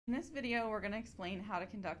In this video, we're going to explain how to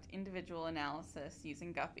conduct individual analysis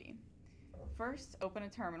using GuPPy. First, open a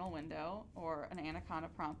terminal window or an Anaconda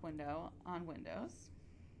prompt window on Windows.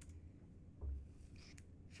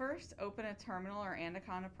 First, open a terminal or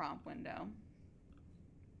Anaconda prompt window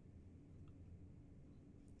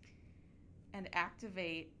and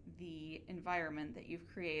activate the environment that you've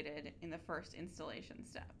created in the first installation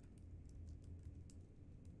step.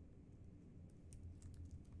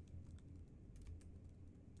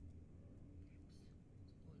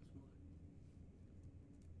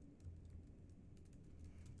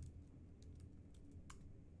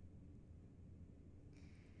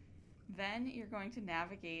 Then you're going to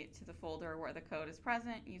navigate to the folder where the code is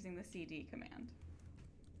present using the cd command.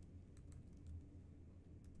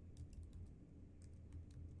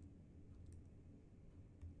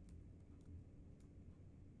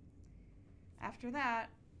 After that,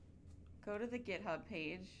 go to the GitHub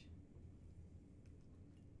page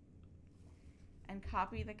and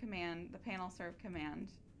copy the command, the panel serve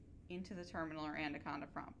command, into the terminal or Anaconda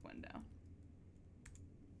prompt window.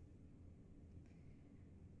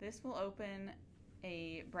 This will open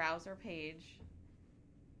a browser page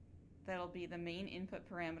that'll be the main input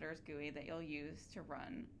parameters GUI that you'll use to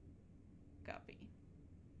run GuPPy.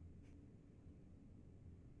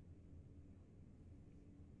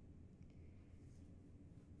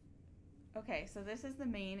 Okay, so this is the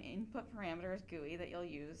main input parameters GUI that you'll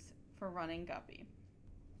use for running GuPPy.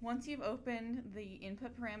 Once you've opened the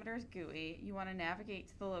input parameters GUI, you want to navigate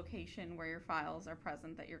to the location where your files are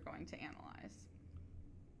present that you're going to analyze.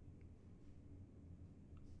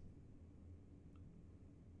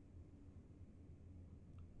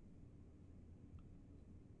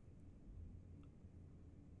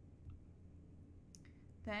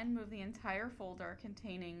 Then move the entire folder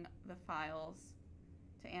containing the files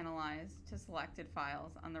to analyze to selected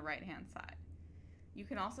files on the right-hand side. You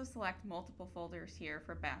can also select multiple folders here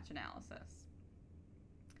for batch analysis.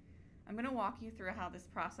 I'm going to walk you through how this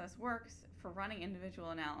process works for running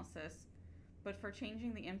individual analysis, but for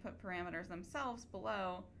changing the input parameters themselves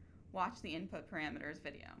below, watch the input parameters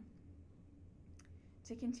video.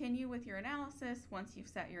 To continue with your analysis, once you've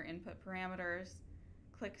set your input parameters,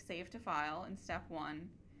 click Save to File in step 1,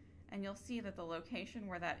 and you'll see that the location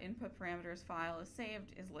where that input parameters file is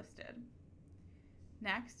saved is listed.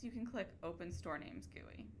 Next, you can click Open Store Names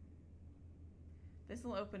GUI. This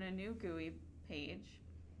will open a new GUI page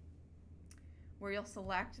where you'll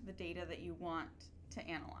select the data that you want to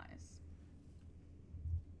analyze.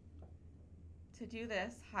 To do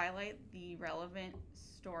this, highlight the relevant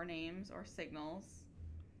store names or signals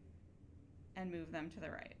and move them to the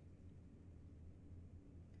right.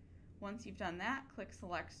 Once you've done that, click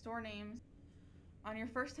Select Store Names. On your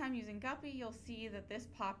first time using GuPPy, you'll see that this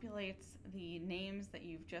populates the names that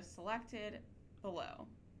you've just selected below.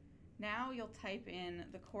 Now you'll type in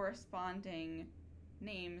the corresponding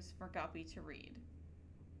names for GuPPy to read.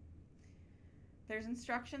 There's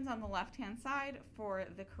instructions on the left-hand side for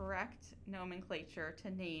the correct nomenclature to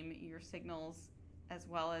name your signals as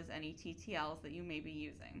well as any TTLs that you may be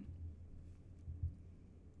using.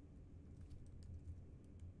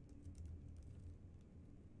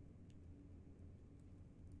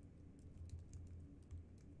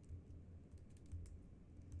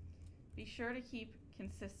 Be sure to keep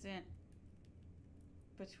consistent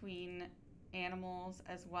between animals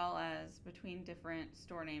as well as between different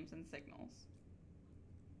store names and signals.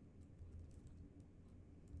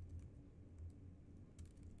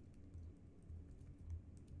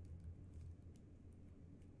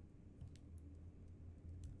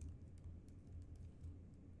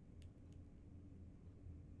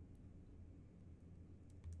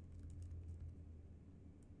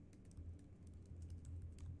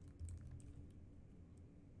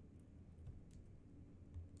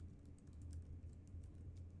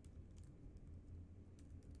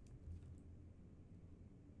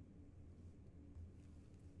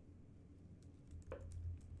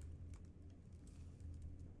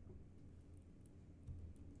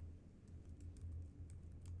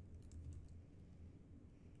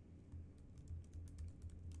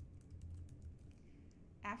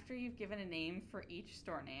 After you've given a name for each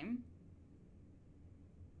store name,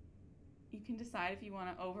 you can decide if you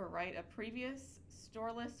want to overwrite a previous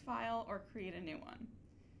store list file or create a new one.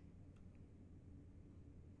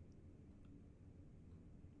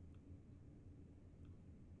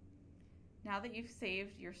 Now that you've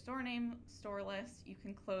saved your store name, store list, you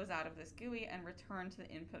can close out of this GUI and return to the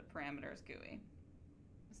input parameters GUI.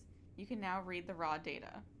 You can now read the raw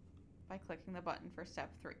data by clicking the button for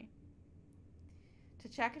step 3. To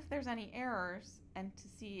check if there's any errors and to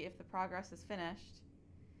see if the progress is finished,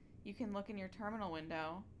 you can look in your terminal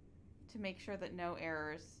window to make sure that no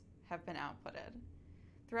errors have been outputted.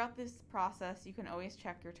 Throughout this process, you can always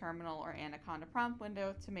check your terminal or Anaconda prompt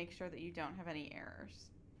window to make sure that you don't have any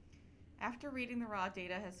errors. After reading the raw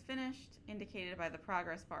data has finished, indicated by the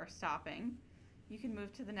progress bar stopping, you can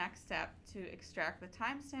move to the next step to extract the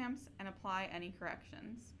timestamps and apply any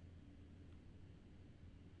corrections.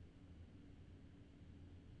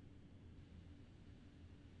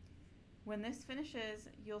 When this finishes,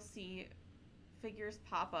 you'll see figures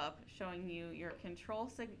pop up showing you your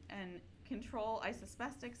control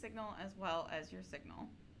isospastic signal as well as your signal.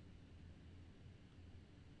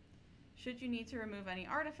 Should you need to remove any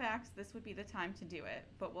artifacts, this would be the time to do it,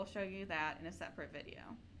 but we'll show you that in a separate video.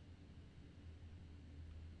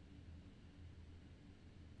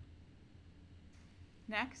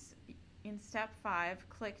 Next, in step 5,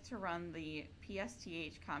 click to run the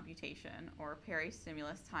PSTH computation, or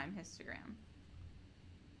peristimulus time histogram.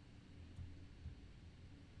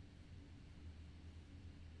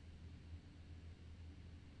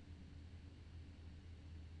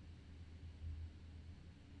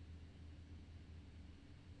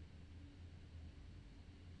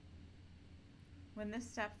 When this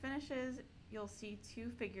step finishes, you'll see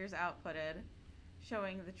 2 figures outputted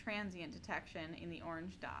showing the transient detection in the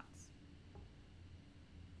orange dots.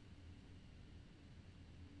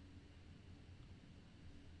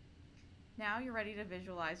 Now you're ready to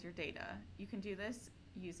visualize your data. You can do this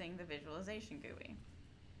using the Visualization GUI.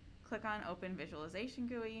 Click on Open Visualization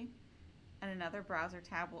GUI, and another browser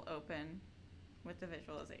tab will open with the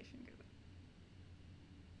Visualization GUI.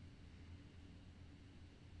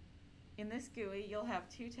 In this GUI, you'll have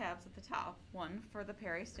 2 tabs at the top, one for the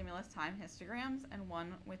peristimulus time histograms and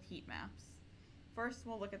one with heat maps. First,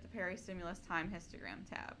 we'll look at the peristimulus time histogram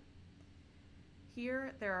tab.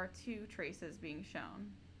 Here, there are 2 traces being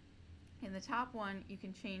shown. In the top one, you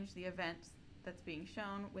can change the event that's being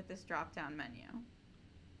shown with this drop-down menu.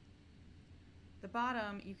 The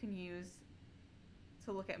bottom you can use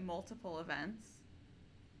to look at multiple events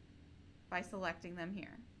by selecting them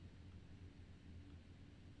here.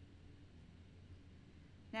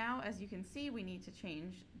 Now, as you can see, we need to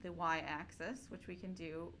change the y-axis, which we can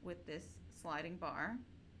do with this sliding bar.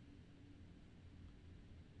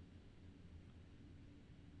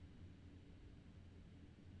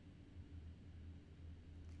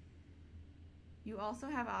 You also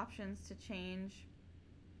have options to change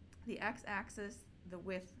the x-axis, the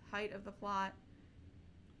width, height of the plot,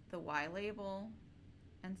 the y-label,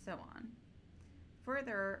 and so on.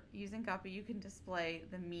 Further, using GuPPy, you can display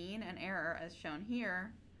the mean and error as shown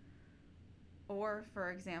here, or,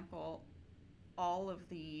 for example, all of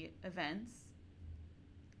the events,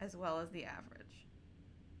 as well as the average.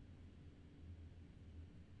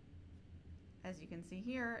 As you can see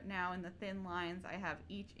here, now in the thin lines, I have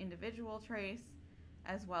each individual trace,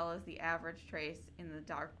 as well as the average trace in the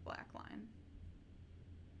dark black line.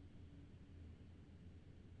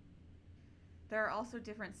 There are also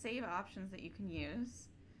different save options that you can use.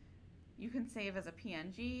 You can save as a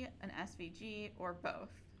PNG, an SVG, or both.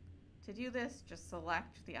 To do this, just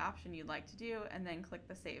select the option you'd like to do and then click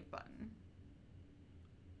the Save button.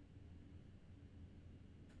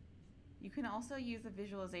 You can also use the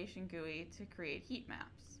Visualization GUI to create heat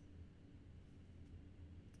maps.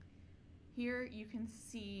 Here you can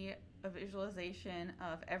see a visualization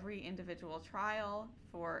of every individual trial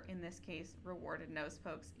for, in this case, rewarded nose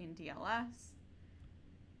pokes in DLS.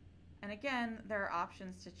 And again, there are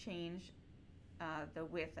options to change the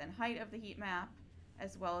width and height of the heat map,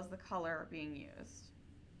 as well as the color being used.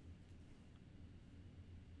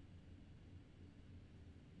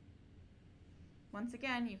 Once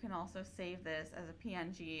again, you can also save this as a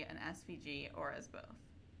PNG, an SVG, or as both.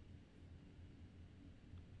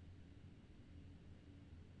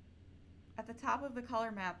 At the top of the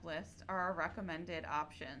color map list are our recommended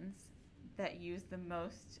options that use the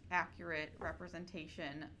most accurate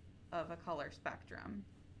representation of a color spectrum.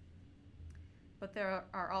 But there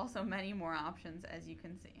are also many more options, as you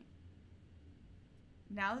can see.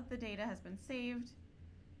 Now that the data has been saved,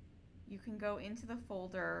 you can go into the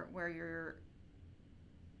folder where your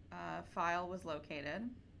file was located.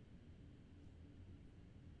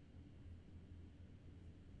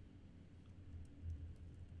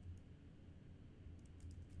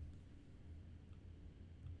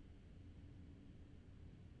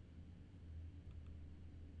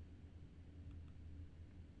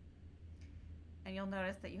 And you'll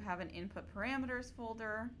notice that you have an input parameters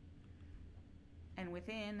folder, and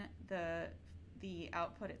within the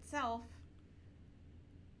output itself,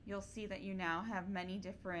 you'll see that you now have many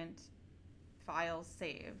different files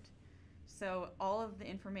saved. So all of the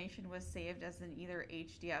information was saved as an either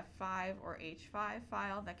HDF5 or H5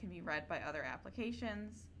 file that can be read by other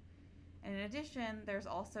applications. And in addition, there's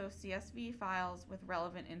also CSV files with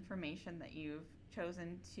relevant information that you've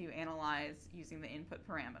chosen to analyze using the input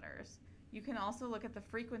parameters. You can also look at the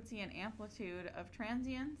frequency and amplitude of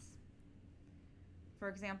transients. For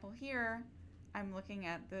example, here, I'm looking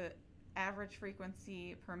at the average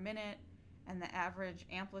frequency per minute and the average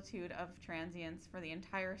amplitude of transients for the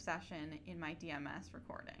entire session in my DMS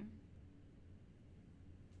recording.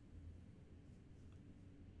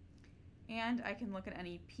 And I can look at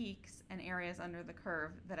any peaks and areas under the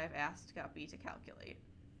curve that I've asked GuPPy to calculate.